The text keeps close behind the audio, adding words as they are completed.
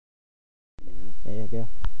There you go.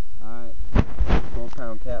 Alright,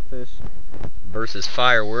 4-pound catfish versus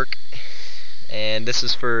Firework. And this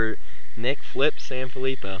is for Nick, Flip,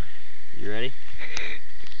 Sanfilippo. You ready?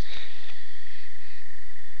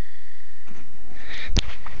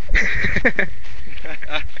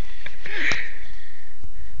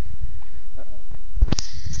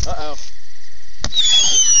 Uh-oh.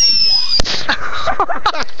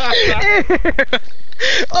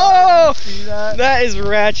 Oh! See that? That is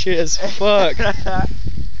ratchet as fuck.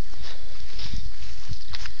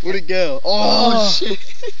 Where'd it go? Oh, shit.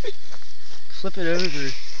 Flip it over.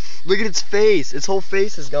 Look at its face. Its whole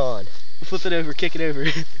face is gone. Flip it over, kick it over.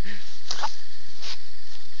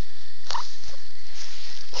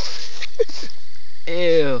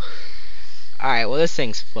 Ew. Alright, well this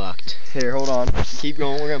thing's fucked. Here, hold on. Keep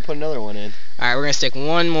going. We're gonna put another one in. Alright, we're gonna stick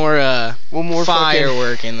one more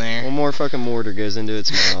Firework in there. One more fucking mortar goes into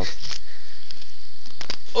its mouth.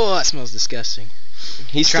 Oh, that smells disgusting.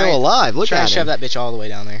 He's still alive. Look try at and shove him. that bitch all the way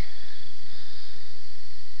down there.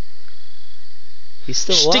 He's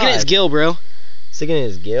still alive. Stick it in his gill, bro. Stick it in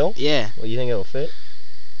his gill? Yeah. Well, you think it'll fit?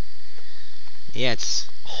 Yeah, it's...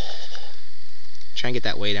 Try and get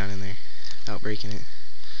that way down in there without breaking it.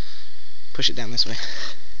 Push it down this way.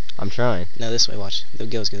 I'm trying. No, this way, watch. The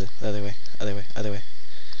gill's good. The other way. Other way. Other way.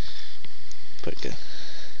 Put it good.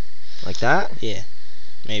 Like that? Yeah.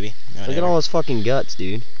 Maybe. No, Look at all his fucking guts,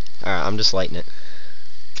 dude. Alright, I'm just lighting it.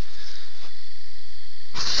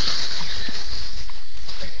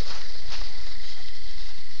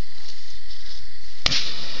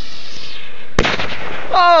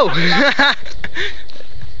 Oh!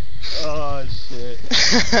 Oh, shit.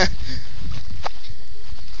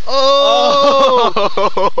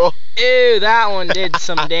 Oh! Ew, that one did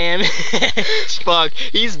some damage. Fuck,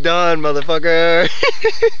 he's done, motherfucker.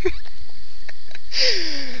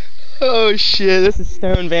 Oh shit, this is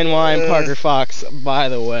Stone Van Wyen Parker Fox, by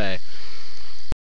the way.